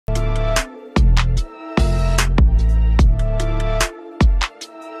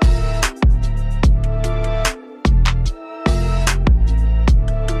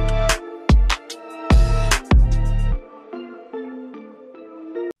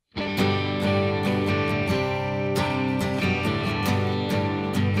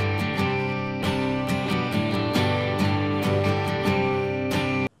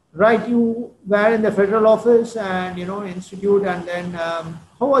right, you were in the federal office and, institute, and then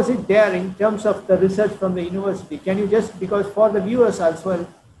how was it there in terms of the research from the university? Can you just, because for the viewers as well,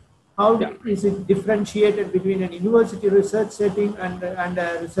 how Yeah. is it differentiated between an university research setting and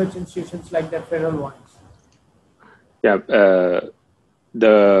research institutions like the federal ones? Yeah,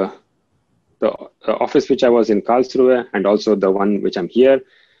 the office which I was in Karlsruhe and also the one which I'm here,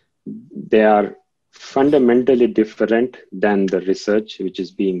 they are fundamentally different than the research which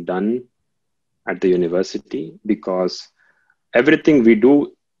is being done at the university, because everything we do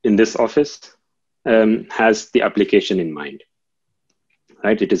in this office has the application in mind,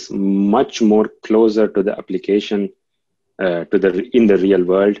 right? It is much more closer to the application in the real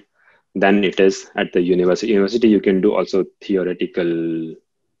world than it is at the university. University, you can do also theoretical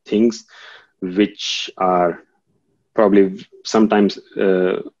things, which are probably sometimes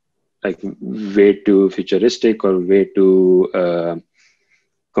like way too futuristic or way too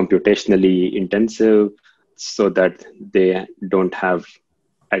computationally intensive, so that they don't have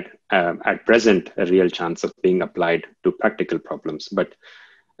at present a real chance of being applied to practical problems. But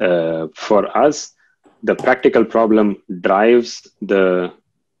for us, the practical problem drives the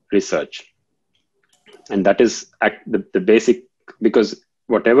research, and that is the basic, because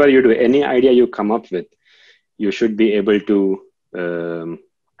whatever you do, any idea you come up with, you should be able to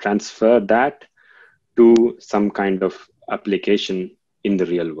transfer that to some kind of application in the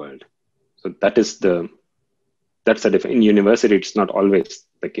real world. So that's the difference. In university, it's not always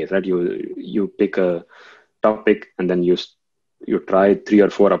the case, right? You pick a topic and then you try 3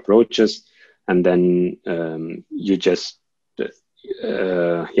 or 4 approaches, and then you just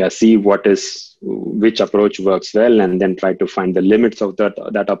see which approach works well, and then try to find the limits of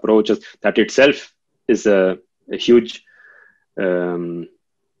that approach. That itself is a huge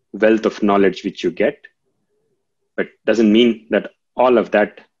wealth of knowledge which you get, but doesn't mean that all of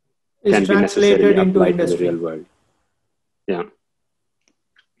that can be necessarily applied to the real world. Yeah.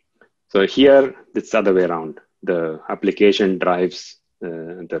 So here it's the other way around. The application drives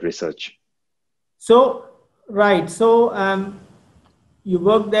the research. So, right. So you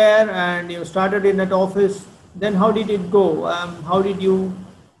worked there and you started in that office. Then how did it go? How did you,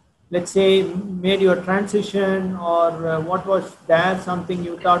 let's say, made your transition, or what was there something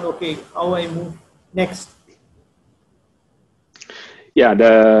you thought, okay, how I move next? Yeah, in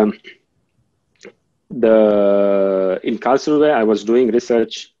Karlsruhe, I was doing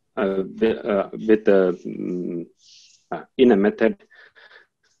research in a method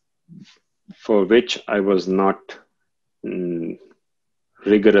for which I was not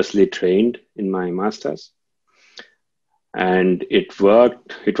rigorously trained in my master's, and it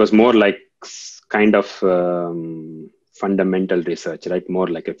worked. It was more like kind of fundamental research, right? More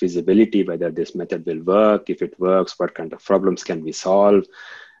like a feasibility, whether this method will work. If it works, what kind of problems can we solve,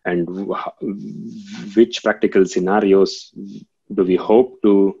 and which practical scenarios do we hope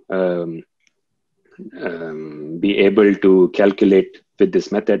to be able to calculate with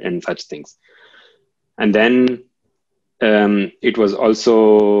this method, and such things. And then it was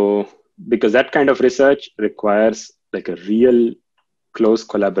also, because that kind of research requires like a real close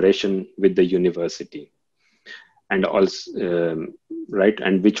collaboration with the university, and also right,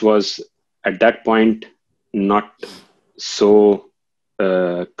 and which was at that point not so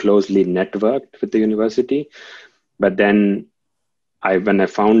closely networked with the university. But then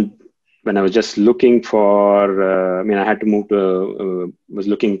when I was just looking for, I had to move to, was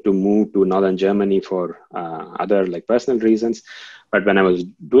looking to move to Northern Germany for other like personal reasons. But when I was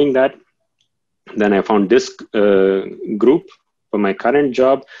doing that, then I found this group for my current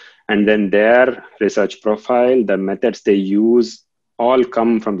job, and then their research profile, the methods they use, all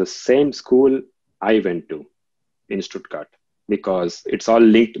come from the same school I went to in Stuttgart, because it's all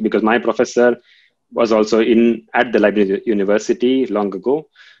linked, because my professor was also at the Leibniz University long ago,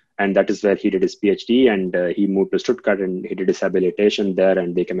 and that is where he did his PhD, and he moved to Stuttgart and he did his habilitation there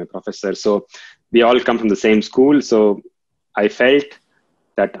and became a professor. So we all come from the same school. So I felt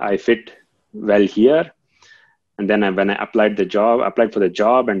that I fit well here. And then when I applied for the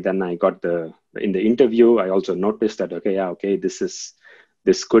job, and then I got in the interview, I also noticed that, okay, this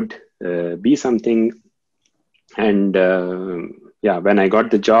could be something. And when I got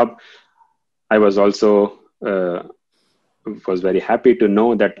the job, I was also was very happy to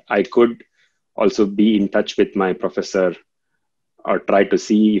know that I could also be in touch with my professor, or try to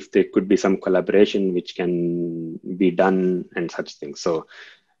see if there could be some collaboration which can be done and such things. So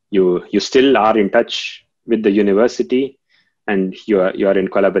you still are in touch with the university, and you are in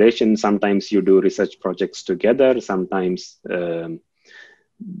collaboration. Sometimes you do research projects together. Sometimes they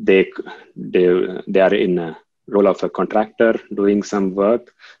are in a role of a contractor doing some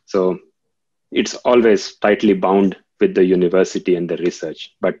work. So it's always tightly bound with the university and the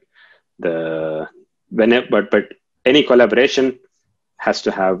research. But any collaboration has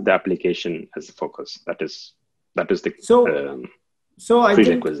to have the application as a focus. That is the So I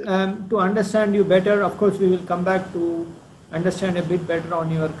think prerequisite. to understand you better, of course, we will come back to understand a bit better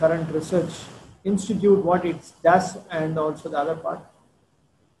on your current research institute, what it does, and also the other part.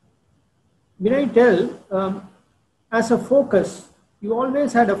 When I tell, as a focus, you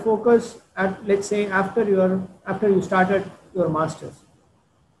always had a focus at, let's say, after you started your master's.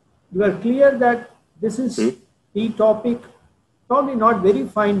 You are clear that this is the topic, probably not very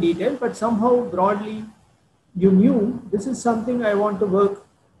fine detail, but somehow broadly you knew this is something I want to work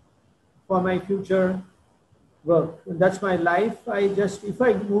for my future work. And that's my life. If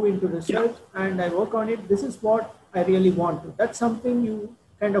I move into research and I work on it, this is what I really want to. That's something you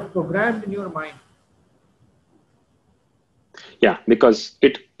kind of programmed in your mind. Yeah, because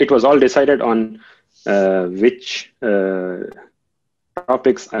it was all decided on which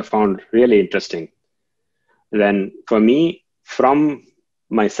topics I found really interesting. Then for me, from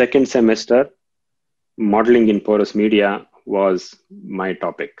my second semester, modeling in porous media was my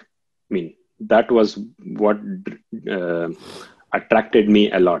topic. I mean, that was what attracted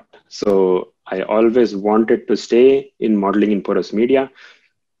me a lot. So I always wanted to stay in modeling in porous media.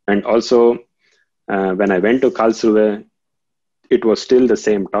 And also, when I went to Karlsruhe, it was still the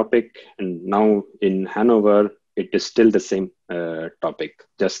same topic. And now in Hannover, it is still the same topic.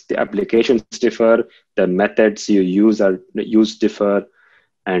 Just the applications differ, the methods you use differ,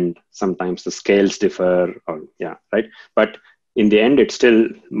 and sometimes the scales differ, right? But in the end, it's still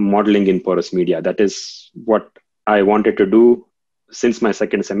modeling in porous media. That is what I wanted to do since my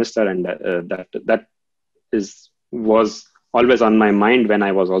second semester, and that was always on my mind when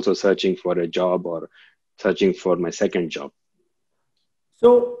I was also searching for a job or searching for my second job.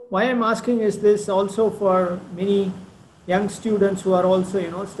 So why I'm asking is this also for many young students who are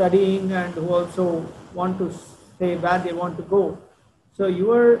also studying and who also want to say where they want to go. So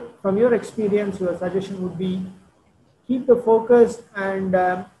from your experience, your suggestion would be keep the focus and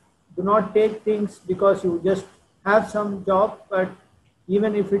do not take things because you just have some job, but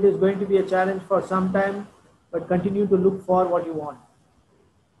even if it is going to be a challenge for some time, but continue to look for what you want.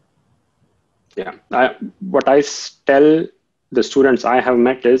 Yeah, what I tell the students I have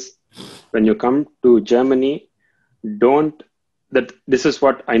met is, when you come to Germany, this is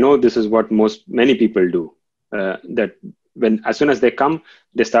what I know, this is what many people do, that as soon as they come,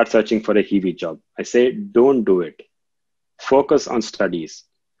 they start searching for a heavy job. I say, don't do it. Focus on studies,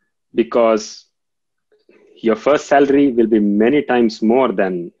 because your first salary will be many times more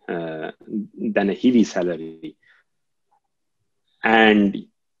than a heavy salary. And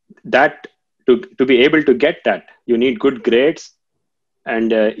that to be able to get that, you need good grades.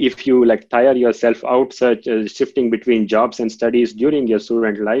 And if you tire yourself out shifting between jobs and studies during your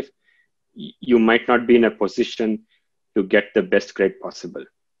student life, you might not be in a position to get the best grade possible.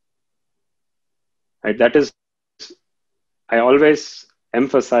 Right? That is, I always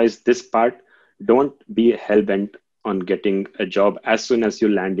emphasize this part. Don't be hell-bent on getting a job as soon as you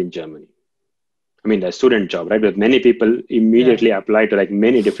land in Germany. I mean, a student job, right? But many people immediately apply to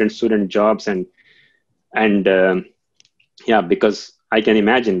many different student jobs, and because I can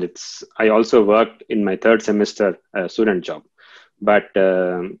imagine I also worked in my third semester student job, but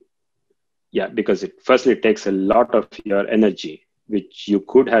because it takes a lot of your energy, which you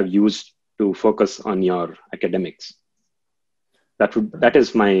could have used to focus on your academics. That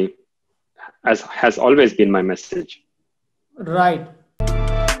is has always been my message. Right.